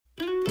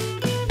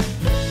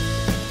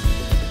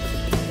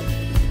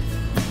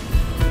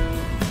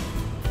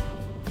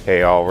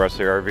Hey all, Russ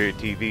here,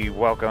 RVerTV,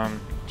 welcome.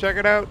 Check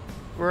it out,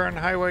 we're on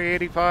Highway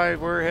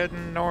 85, we're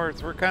heading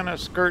north. We're kind of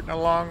skirting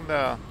along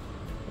the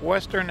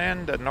western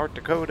end of North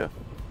Dakota.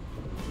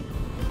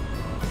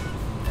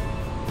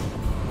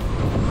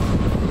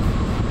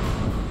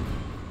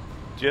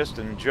 Just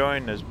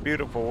enjoying this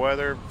beautiful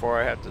weather before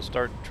I have to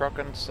start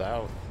trucking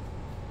south.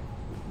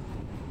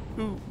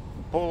 Ooh,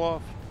 pull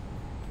off.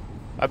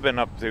 I've been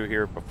up through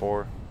here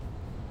before.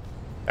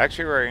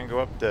 Actually, we're going to go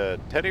up to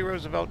Teddy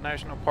Roosevelt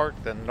National Park,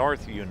 the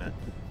north unit.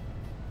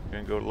 We're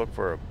going to go look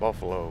for a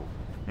buffalo.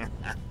 Figured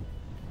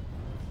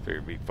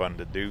it'd be fun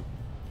to do.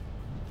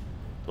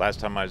 Last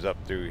time I was up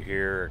through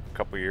here a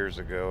couple years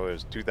ago, it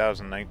was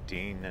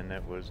 2019, and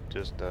it was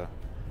just a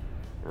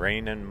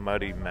rain and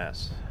muddy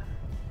mess.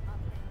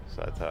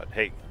 So I thought,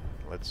 hey,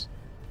 let's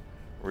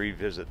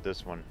revisit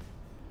this one.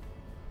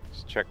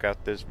 Let's check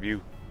out this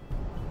view.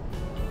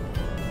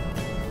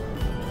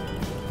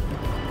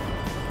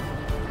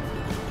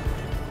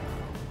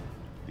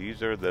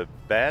 These are the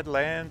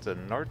Badlands of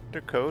North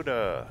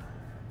Dakota.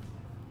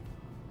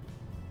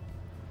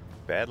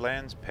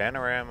 Badlands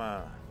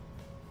panorama.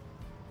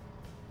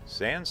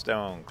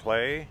 Sandstone,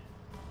 clay.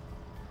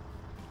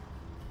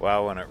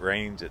 Wow, when it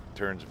rains it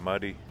turns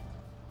muddy.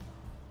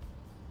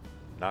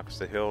 Knocks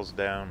the hills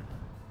down.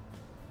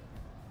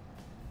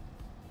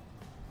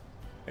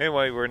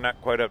 Anyway, we're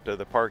not quite up to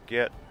the park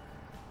yet,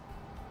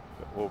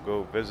 but we'll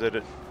go visit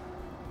it.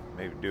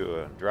 Maybe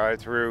do a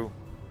drive-through.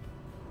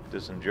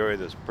 Just enjoy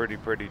this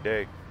pretty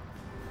day.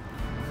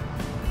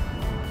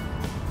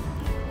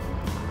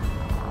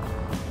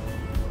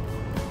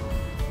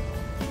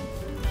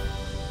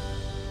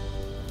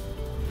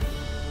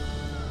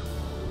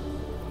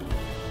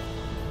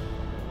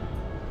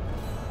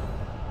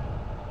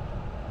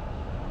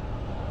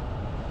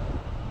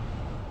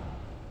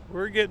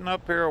 We're getting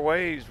up here a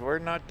ways. We're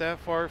not that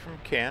far from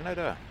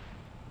Canada.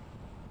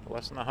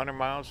 Less than 100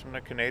 miles from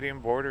the Canadian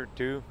border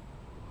too.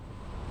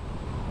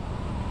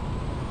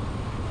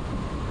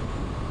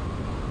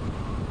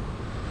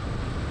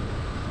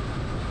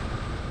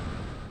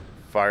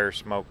 Fire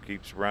smoke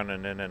keeps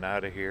running in and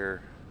out of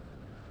here,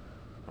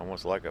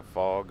 almost like a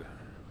fog.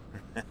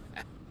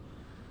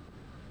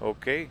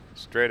 Okay,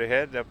 straight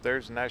ahead up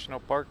there's the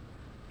national park.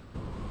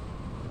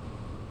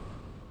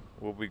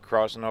 We'll be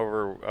crossing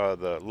over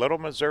the Little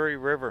Missouri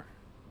River.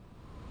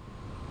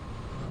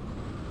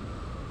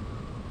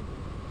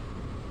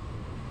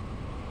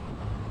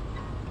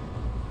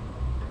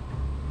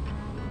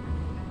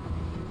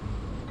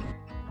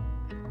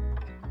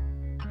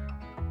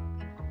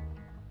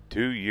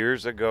 Two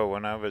years ago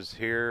when I was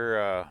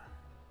here,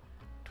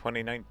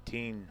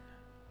 2019,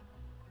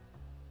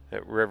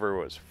 that river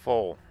was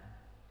full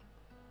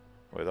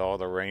with all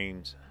the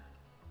rains.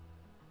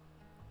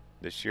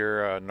 This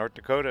year, North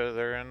Dakota,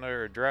 they're in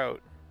their drought.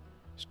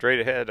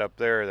 Straight ahead up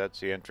there, that's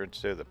the entrance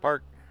to the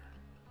park.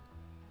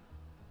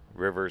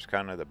 River's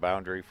kind of the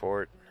boundary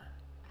for it.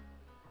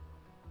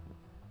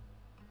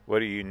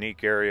 What a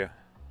unique area.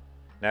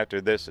 And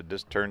after this, it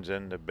just turns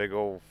into big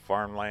old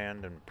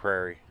farmland and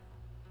prairie.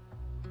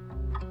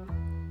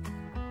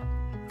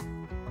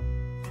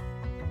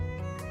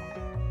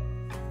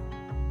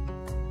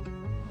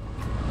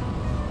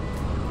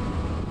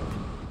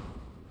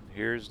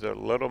 Here's the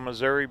Little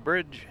Missouri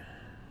Bridge,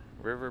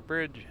 River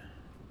Bridge.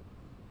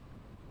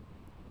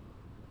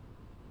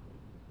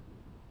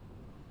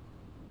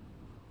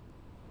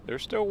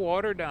 There's still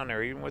water down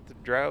there, even with the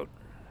drought.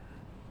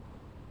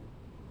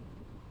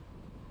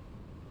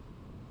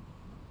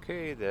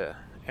 Okay, the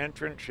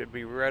entrance should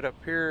be right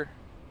up here.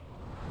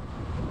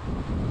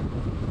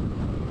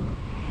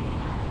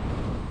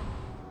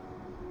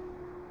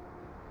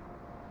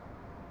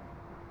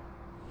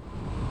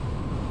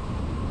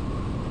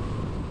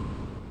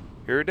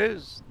 Here it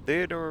is,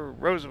 Theodore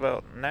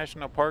Roosevelt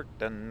National Park,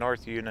 the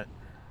North Unit.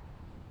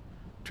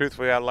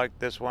 Truthfully, I like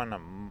this one a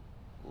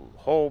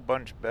whole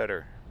bunch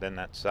better than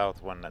that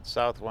South one. That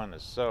South one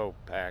is so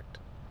packed.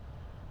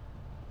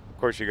 Of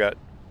course, you got,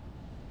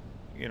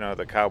 you know,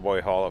 the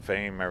Cowboy Hall of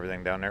Fame,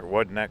 everything down there.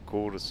 Wasn't that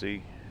cool to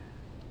see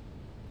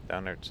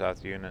down there at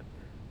South Unit?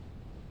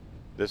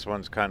 This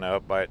one's kind of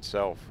up by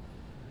itself.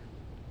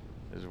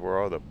 This is where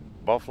all the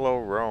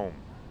buffalo roam.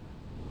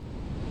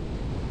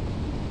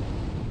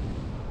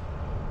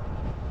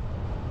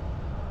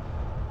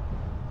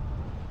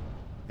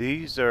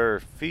 These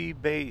are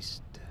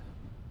fee-based.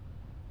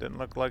 Doesn't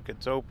look like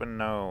it's open,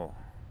 no.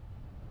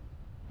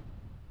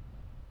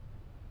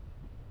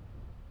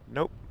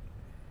 Nope.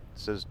 It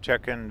says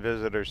check-in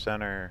visitor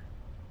center.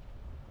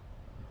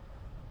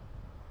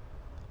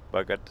 But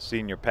I got the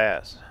senior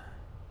pass.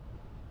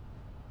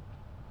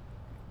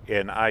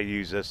 And I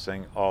use this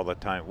thing all the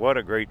time. What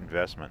a great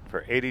investment.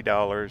 For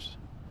 $80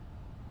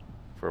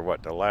 for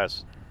what, the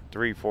last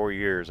 3-4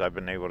 years I've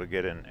been able to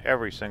get in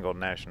every single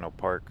national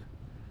park.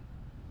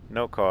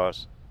 No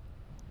cost.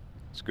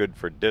 It's good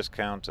for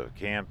discounts of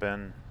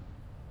camping.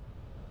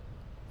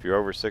 If you're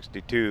over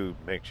 62,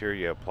 make sure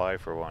you apply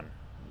for one.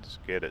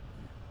 Just get it.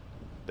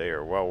 They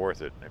are well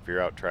worth it if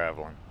you're out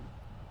traveling.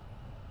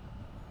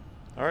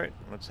 Alright,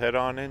 let's head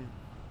on in.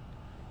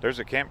 There's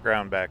a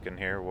campground back in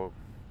here. We'll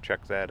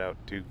check that out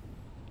too.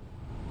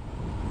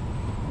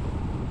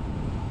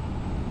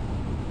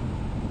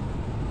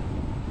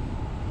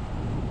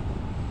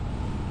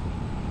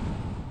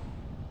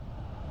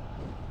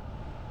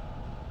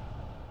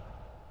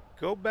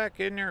 Go back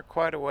in there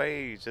quite a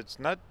ways. It's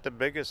not the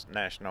biggest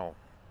national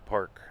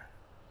park.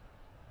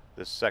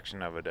 This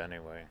section of it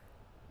anyway.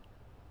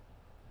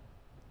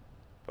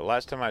 But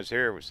last time I was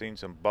here, we seen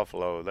some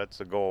buffalo. That's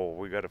the goal.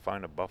 We got to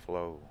find a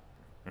buffalo.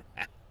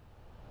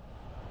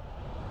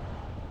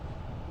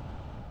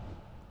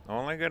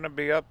 Only gonna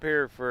be up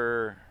here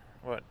for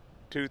what,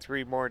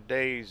 2-3 more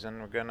days, and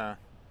we're gonna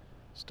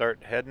start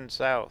heading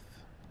south.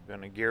 We're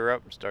gonna gear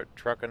up and start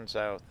trucking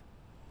south.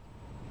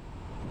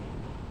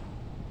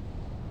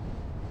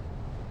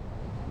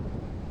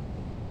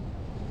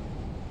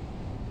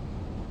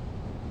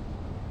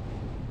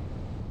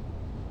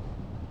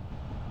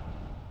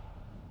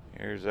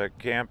 Here's a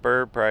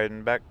camper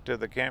riding back to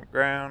the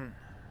campground.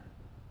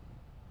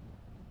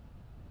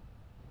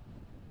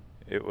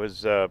 It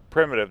was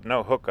primitive,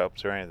 no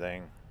hookups or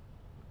anything.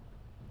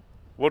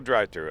 We'll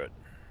drive through it.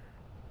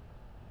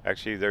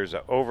 Actually, there's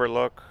an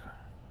Overlook.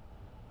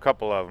 A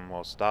couple of them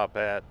we'll stop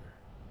at.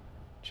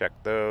 Check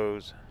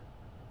those.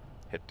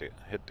 Hit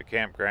the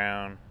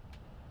campground.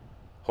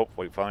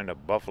 Hopefully find a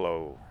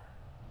buffalo.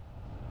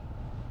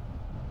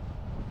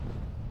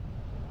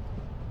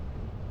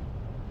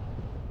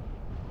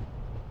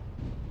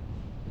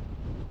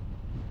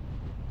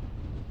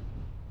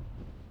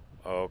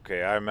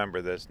 Okay, I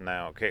remember this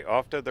now. Okay,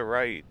 off to the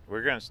right,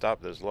 we're gonna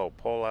stop this little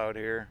pole out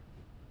here.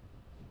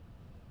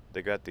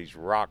 They got these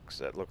rocks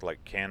that look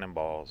like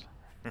cannonballs.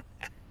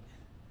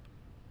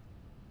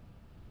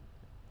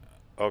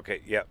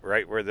 Okay, yeah,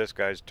 right where this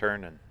guy's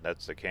turning,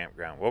 that's the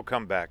campground. We'll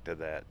come back to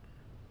that.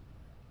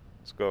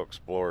 Let's go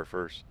explore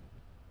first.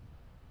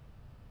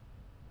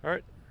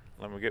 Alright,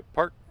 let me get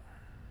parked.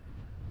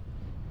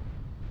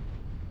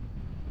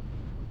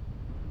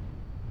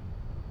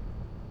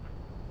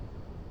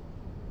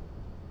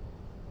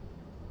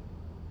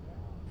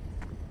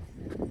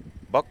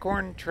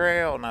 Buckhorn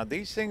Trail. Now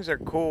these things are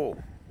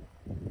cool.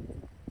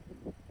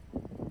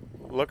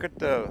 Look at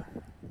the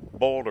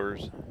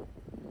boulders.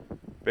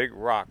 Big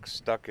rocks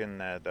stuck in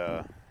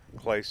that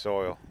clay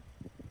soil.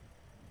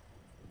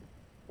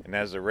 And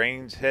as the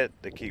rains hit,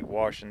 they keep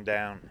washing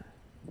down.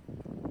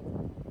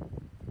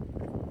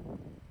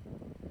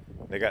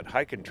 They got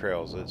hiking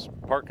trails. This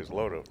park is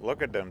loaded.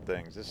 Look at them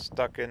things. It's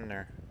stuck in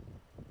there.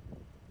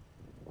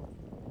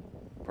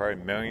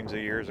 Probably millions of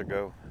years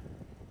ago.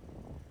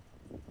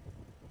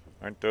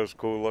 Aren't those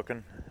cool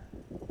looking?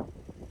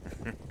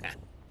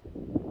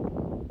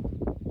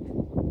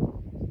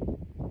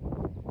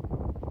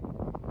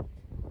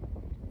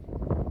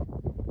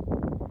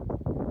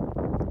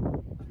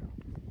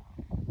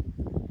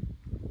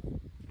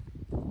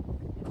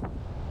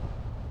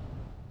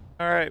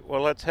 Alright,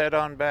 well let's head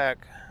on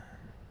back.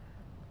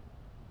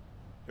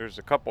 There's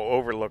a couple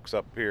overlooks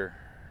up here.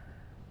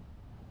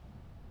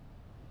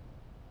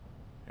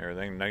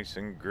 Everything nice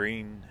and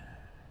green.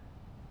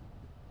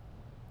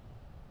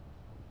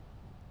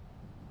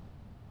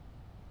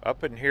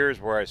 Up in here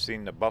is where I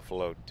seen the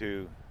buffalo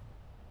too.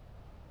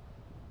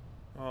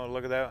 Oh,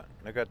 look at that.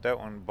 They got that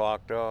one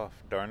blocked off.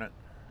 Darn it.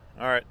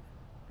 Alright,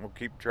 we'll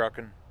keep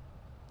trucking.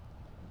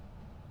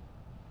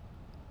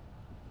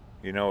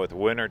 You know, with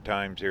winter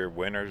times here,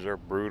 winters are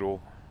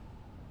brutal.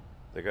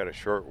 They got a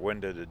short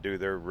window to do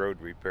their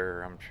road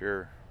repair, I'm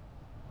sure.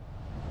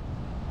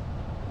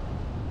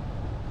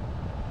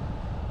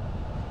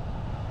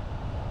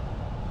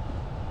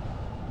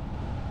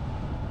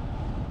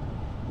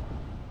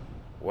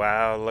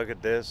 Wow, look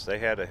at this. They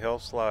had a hill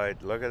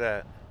slide. Look at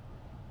that.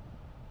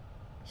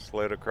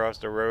 Slid across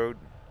the road.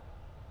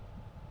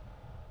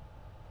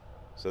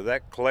 So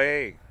that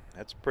clay,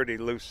 that's pretty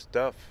loose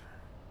stuff.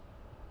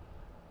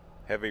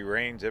 Heavy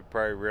rains, it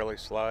probably really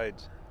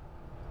slides.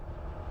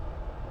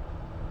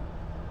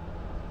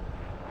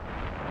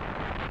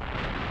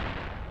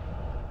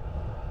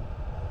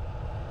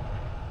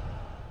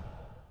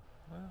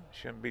 Well,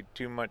 shouldn't be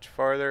too much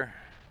farther.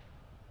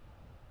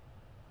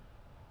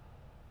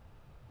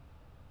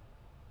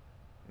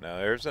 Now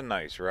there's a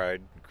nice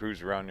ride.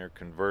 Cruise around your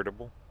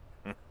convertible.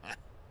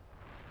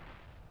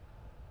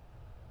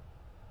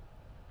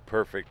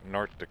 Perfect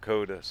North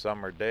Dakota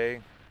summer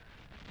day.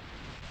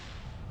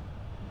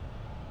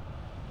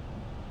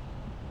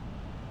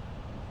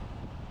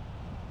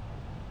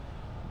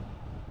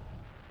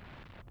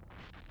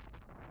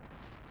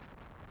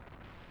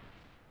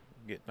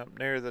 Getting up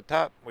near the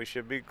top, we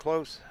should be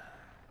close.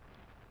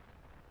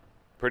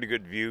 Pretty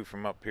good view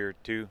from up here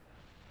too.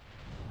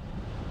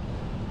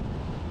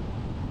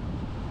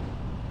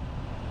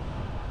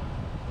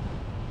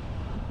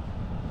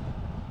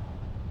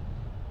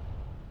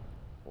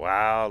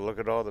 Wow, look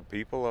at all the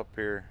people up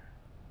here.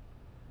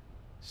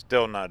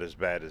 Still not as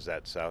bad as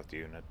that south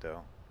unit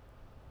though.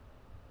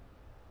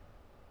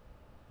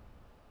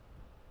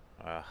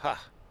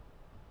 Aha.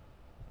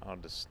 I'll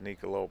just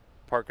sneak a little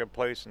parking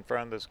place in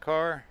front of this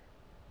car.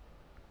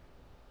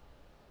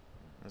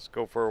 Let's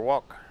go for a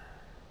walk.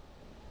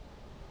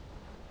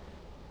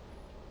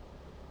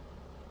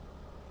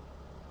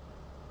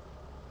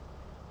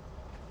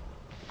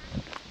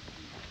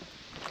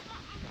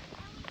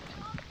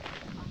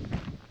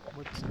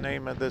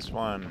 name of this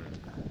one?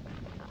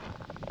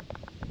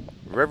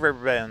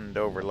 Riverbend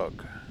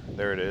Overlook.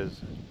 There it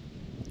is.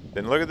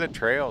 Then look at the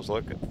trails.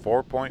 Look at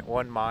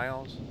 4.1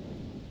 miles.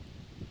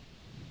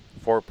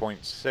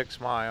 4.6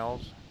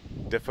 miles.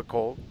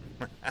 Difficult.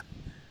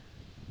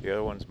 The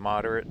other one's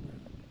moderate.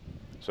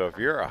 So if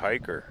you're a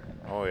hiker,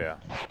 oh yeah,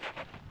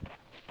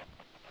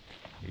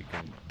 you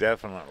can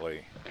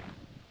definitely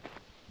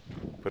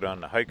put on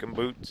the hiking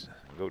boots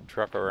and go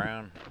truck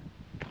around.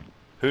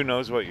 Who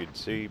knows what you'd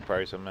see?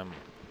 Probably some of them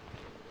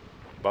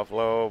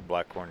buffalo,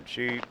 blackhorn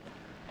sheep,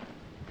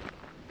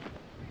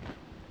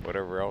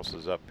 whatever else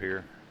is up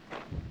here.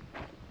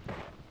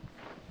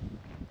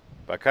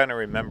 But I kind of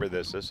remember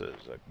this. This is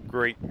a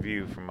great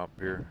view from up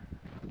here.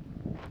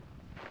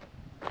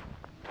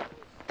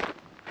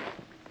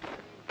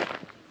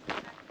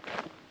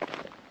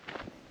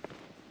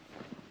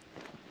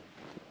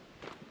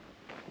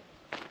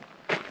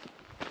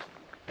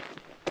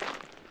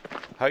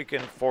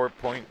 Hiking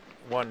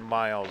 4.1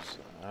 miles.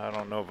 I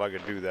don't know if I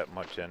could do that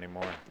much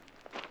anymore.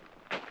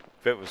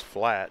 If it was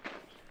flat.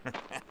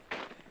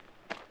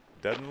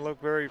 Doesn't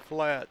look very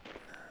flat.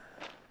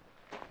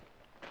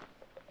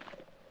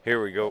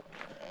 Here we go.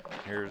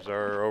 Here's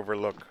our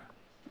overlook.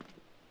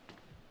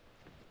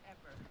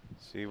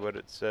 See what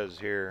it says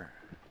here.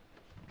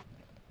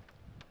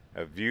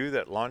 A view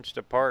that launched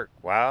a park.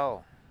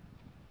 Wow.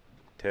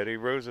 Teddy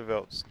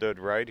Roosevelt stood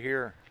right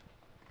here.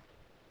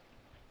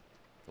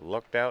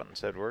 Looked out and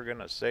said, we're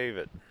gonna save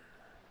it.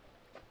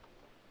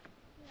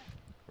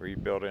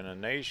 Rebuilding a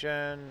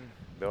nation,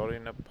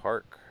 building a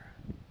park.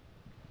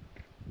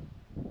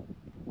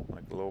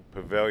 Like a little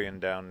pavilion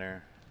down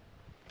there.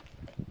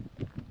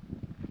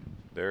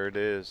 There it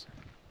is.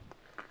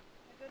 A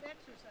good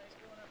exercise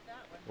going up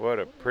that one. What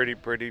a pretty,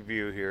 pretty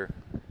view here.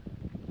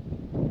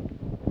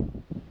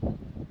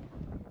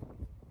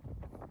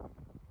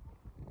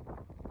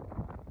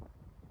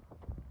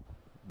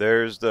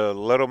 There's the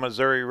Little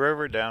Missouri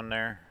River down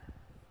there.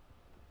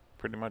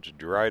 Pretty much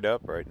dried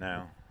up right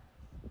now.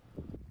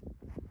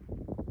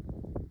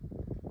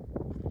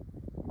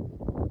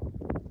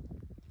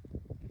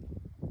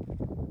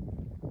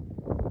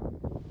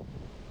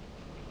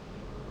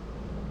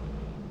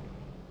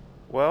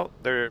 Well,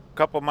 they're a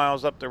couple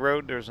miles up the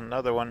road. There's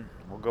another one.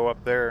 We'll go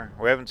up there.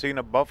 We haven't seen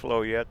a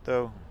buffalo yet,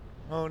 though.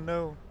 Oh,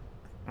 no.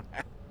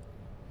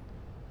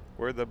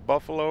 Where the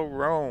buffalo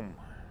roam.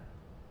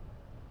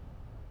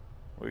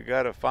 We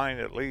gotta find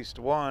at least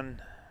one.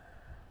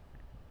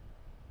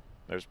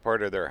 There's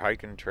part of their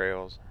hiking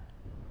trails.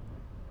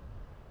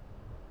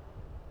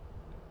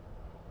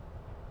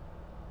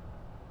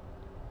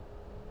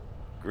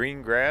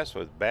 Green grass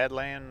with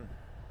Badlands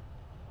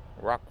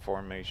rock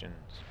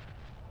formations.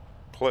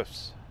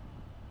 Cliffs.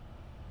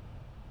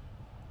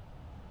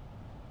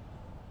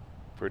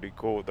 Pretty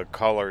cool. The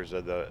colors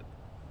of the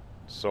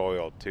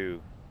soil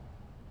too.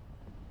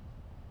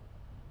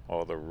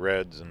 All the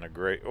reds and the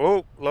gray.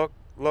 Oh, look,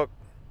 look,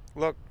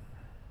 look.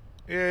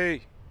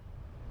 Yay.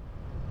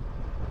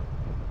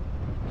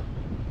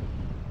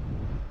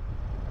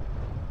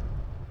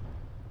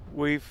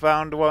 We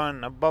found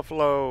one, a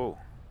buffalo.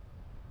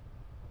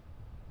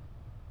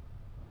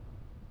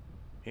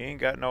 He ain't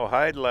got no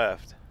hide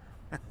left.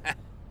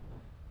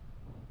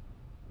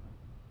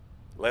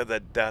 Let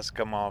the dust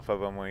come off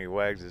of him when he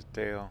wags his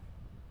tail.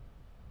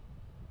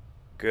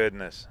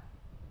 Goodness.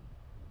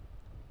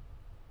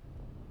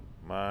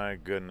 My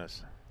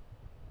goodness.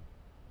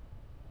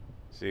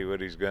 See what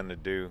he's gonna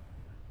do.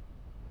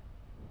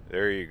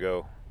 There you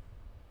go.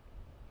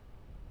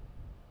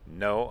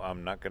 No,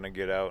 I'm not gonna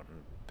get out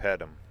and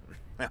pet him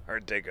or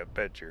take a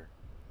picture.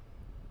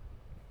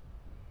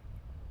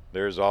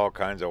 There's all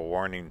kinds of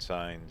warning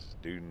signs.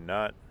 Do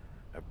not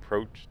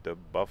approach the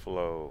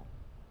buffalo.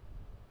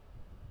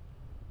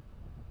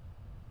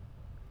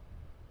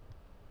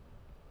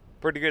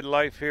 Pretty good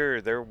life here.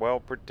 They're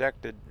well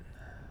protected.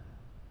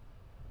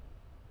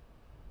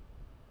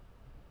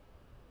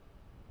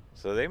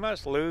 So they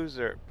must lose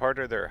their part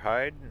of their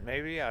hide,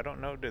 maybe? I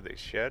don't know. Do they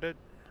shed it?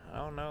 I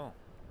don't know.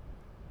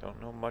 Don't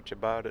know much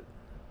about it.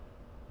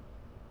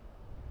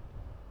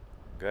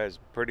 Guy's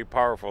pretty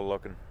powerful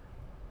looking.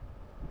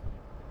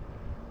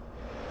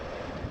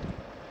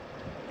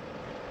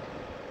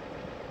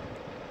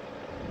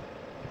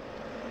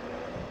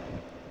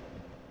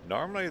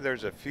 Normally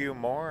there's a few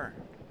more.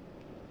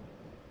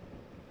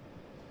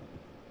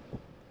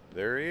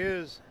 There he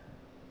is.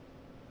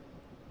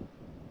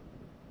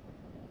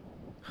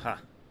 Huh.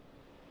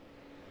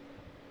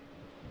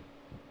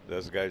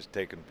 Those guys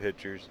taking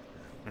pictures.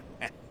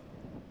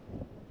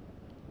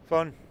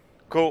 Fun.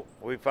 Cool.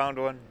 We found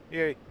one.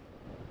 Yay.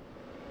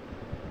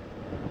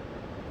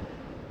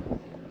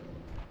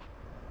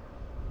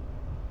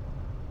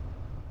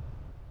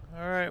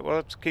 Alright, well,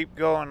 let's keep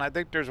going. I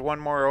think there's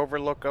one more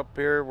overlook up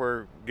here.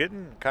 We're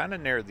getting kind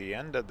of near the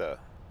end of the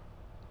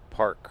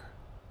park.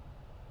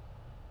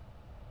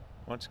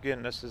 Once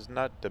again, this is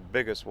not the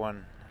biggest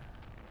one.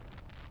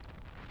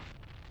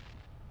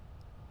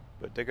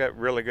 But they got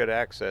really good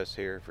access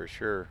here for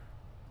sure.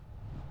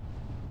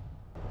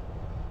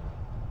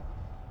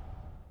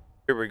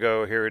 Here we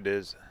go, here it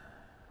is.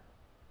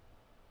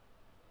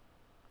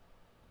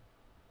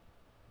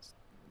 Let's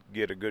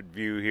get a good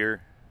view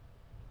here.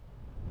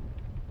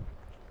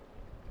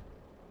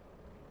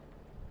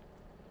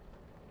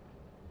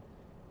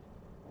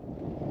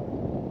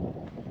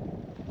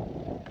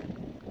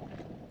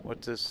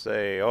 What's this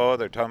say? Oh,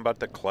 they're talking about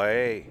the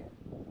clay.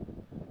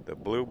 The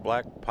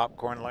blue-black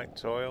popcorn-like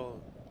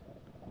soil.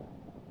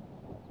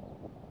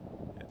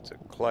 It's a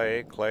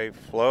clay. Clay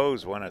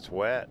flows when it's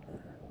wet.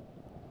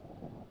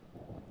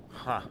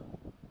 Huh.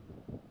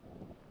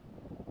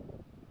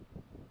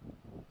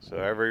 So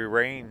every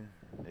rain,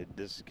 it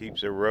just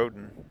keeps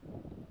eroding.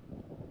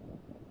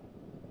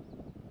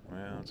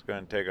 Well, it's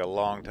going to take a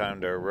long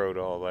time to erode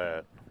all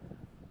that.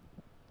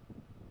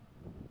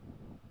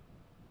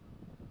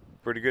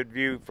 Pretty good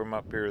view from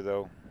up here,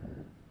 though.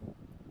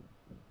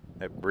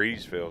 That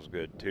breeze feels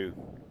good, too.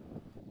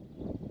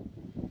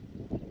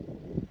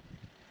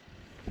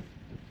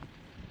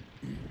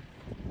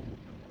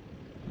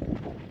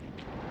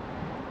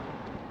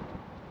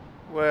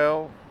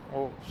 Well,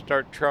 we'll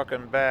start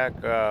trucking back.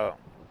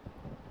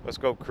 Let's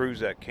go cruise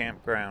that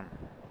campground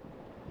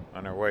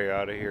on our way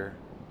out of here.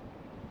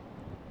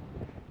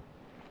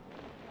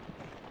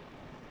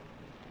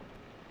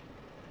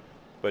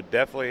 But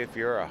definitely, if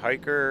you're a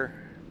hiker,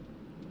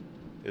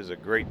 is a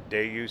great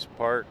day use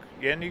park.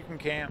 Yeah, and you can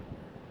camp.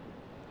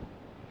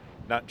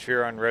 Not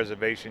sure on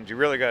reservations. You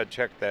really got to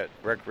check that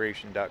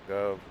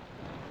recreation.gov.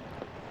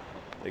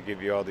 They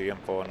give you all the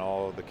info on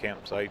all the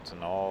campsites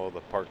and all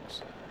the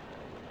parks.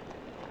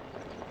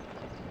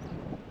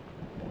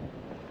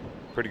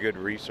 Pretty good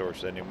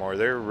resource anymore.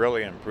 They're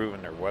really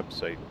improving their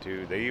website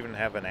too. They even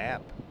have an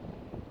app.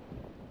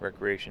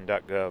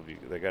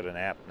 Recreation.gov. They got an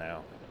app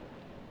now.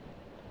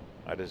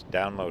 I just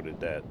downloaded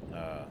that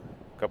a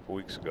couple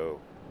weeks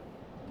ago.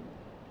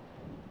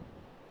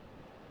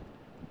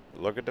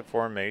 Look at the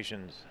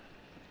formations.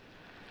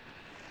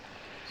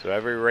 So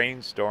every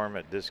rainstorm,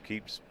 it just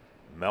keeps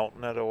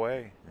melting it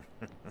away.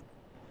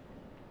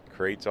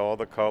 Creates all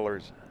the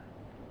colors.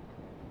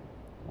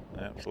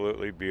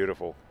 Absolutely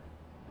beautiful.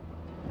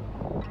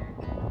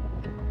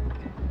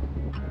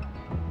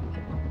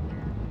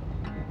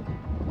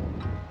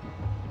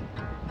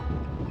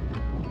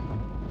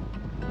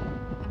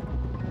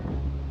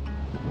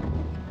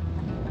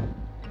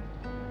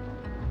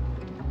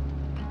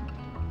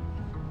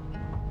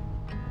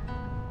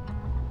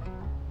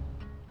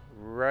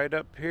 Right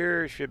up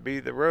here should be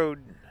the road.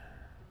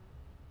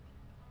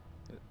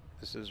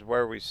 This is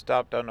where we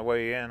stopped on the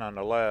way in on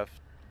the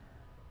left.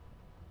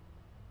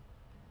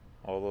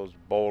 All those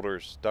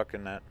boulders stuck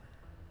in that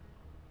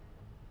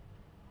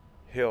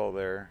hill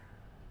there.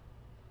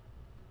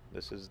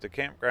 This is the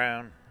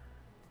campground.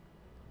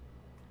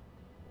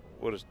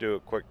 We'll just do a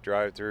quick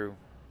drive through.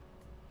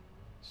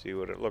 See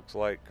what it looks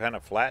like. Kind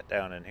of flat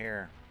down in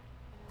here.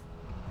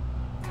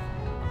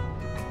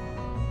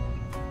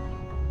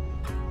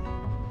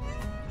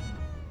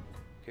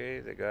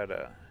 Okay, they got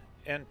a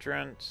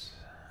entrance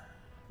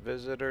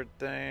visitor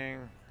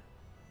thing.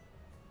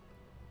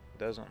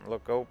 Doesn't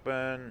look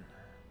open.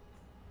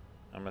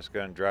 I'm just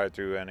gonna drive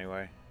through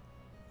anyway.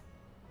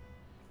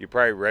 You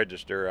probably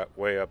register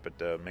way up at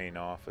the main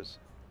office.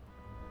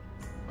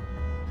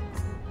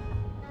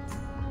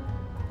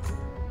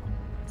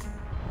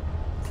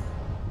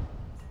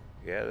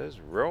 Yeah, this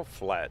is real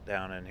flat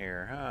down in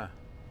here, huh?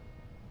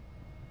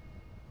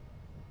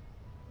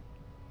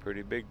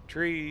 Pretty big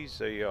trees,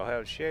 so you'll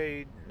have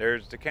shade.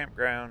 There's the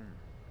campground.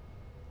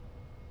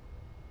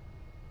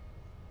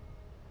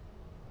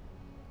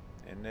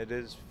 And it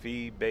is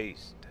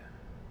fee-based.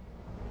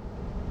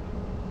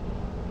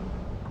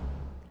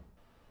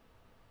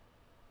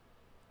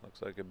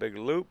 Looks like a big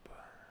loop.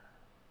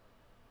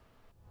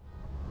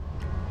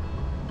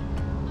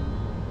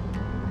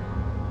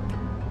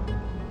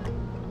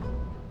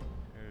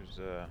 Here's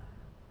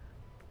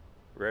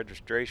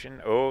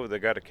registration. Oh, they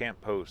got a camp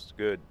post.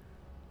 Good.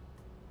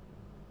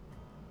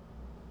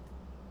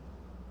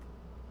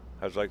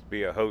 How'd you like to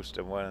be a host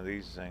of one of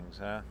these things,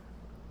 huh?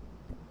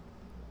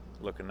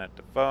 Looking at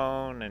the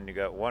phone, and you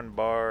got one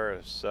bar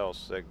of cell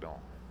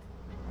signal.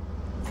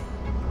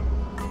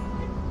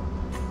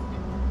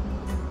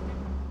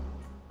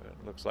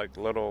 It looks like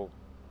little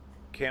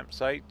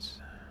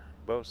campsites,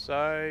 both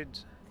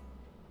sides.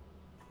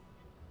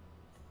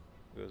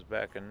 Goes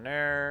back in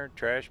there,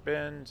 trash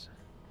bins,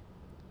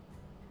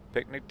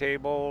 picnic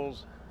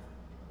tables.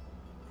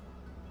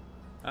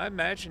 I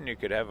imagine you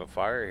could have a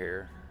fire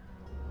here.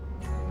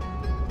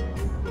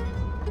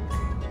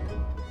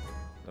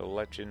 They'll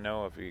let you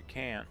know if you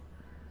can't.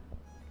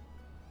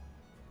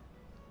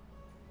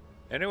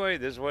 Anyway,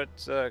 this is what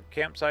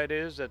campsite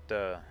is at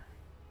the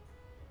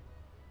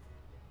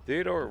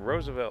Theodore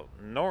Roosevelt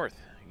North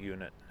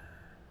Unit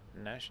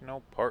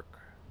National Park.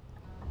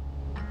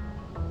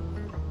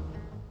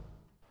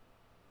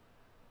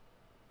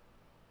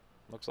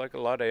 Looks like a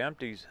lot of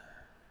empties.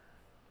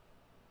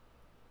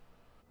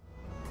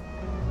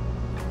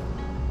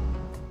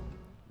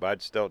 But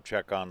I'd still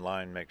check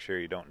online, make sure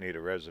you don't need a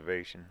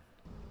reservation.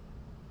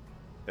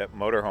 That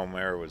motorhome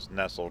there was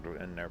nestled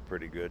in there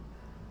pretty good.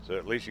 So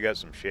at least you got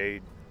some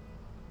shade.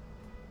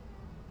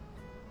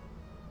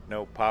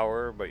 No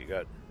power, but you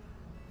got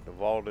the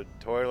vaulted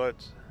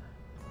toilets.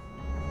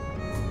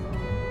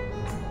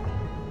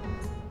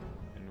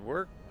 And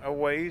we're a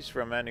ways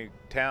from any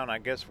town. I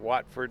guess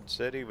Watford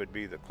City would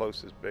be the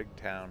closest big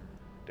town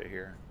to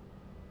here.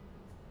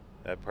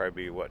 That'd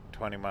probably be, what,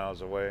 20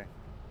 miles away.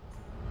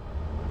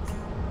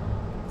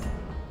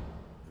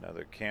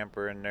 Another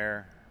camper in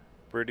there.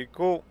 Pretty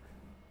cool.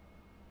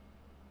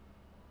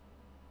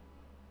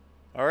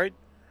 Alright.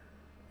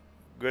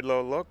 Good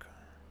little look.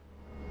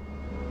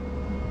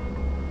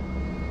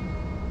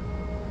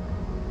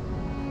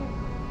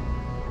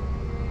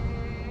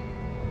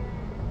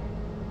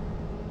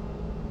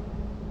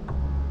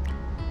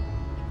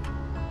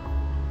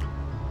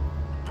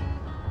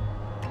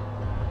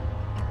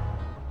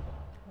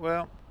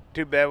 Well,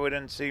 too bad we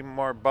didn't see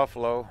more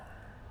buffalo,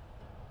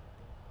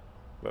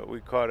 but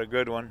we caught a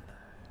good one.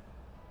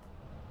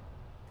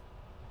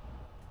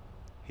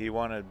 He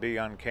wanted to be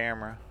on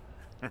camera.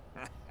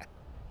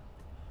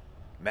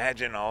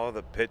 Imagine all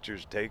the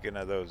pictures taken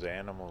of those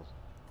animals.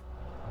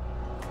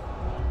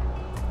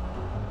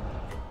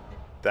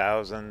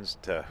 Thousands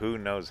to who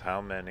knows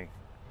how many.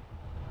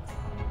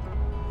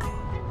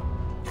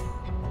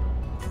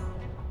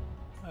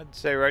 I'd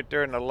say right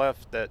there on the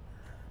left that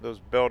those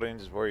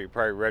buildings is where you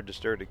probably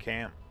register to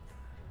camp.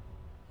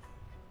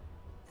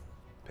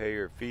 Pay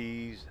your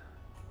fees.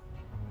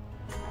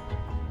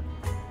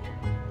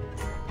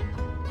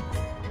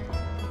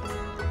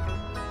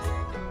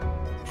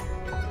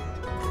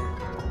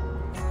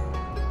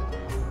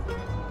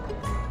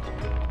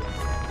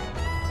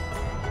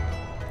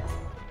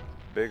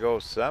 Big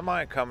old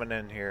semi coming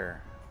in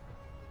here.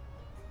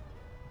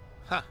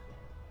 Huh.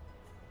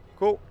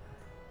 Cool.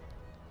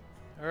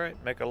 Alright,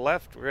 make a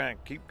left. We're going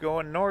to keep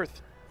going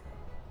north.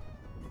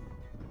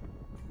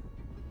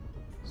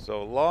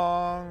 So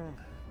long,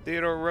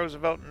 Theodore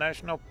Roosevelt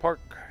National Park.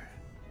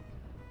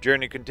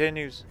 Journey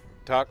continues.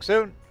 Talk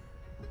soon.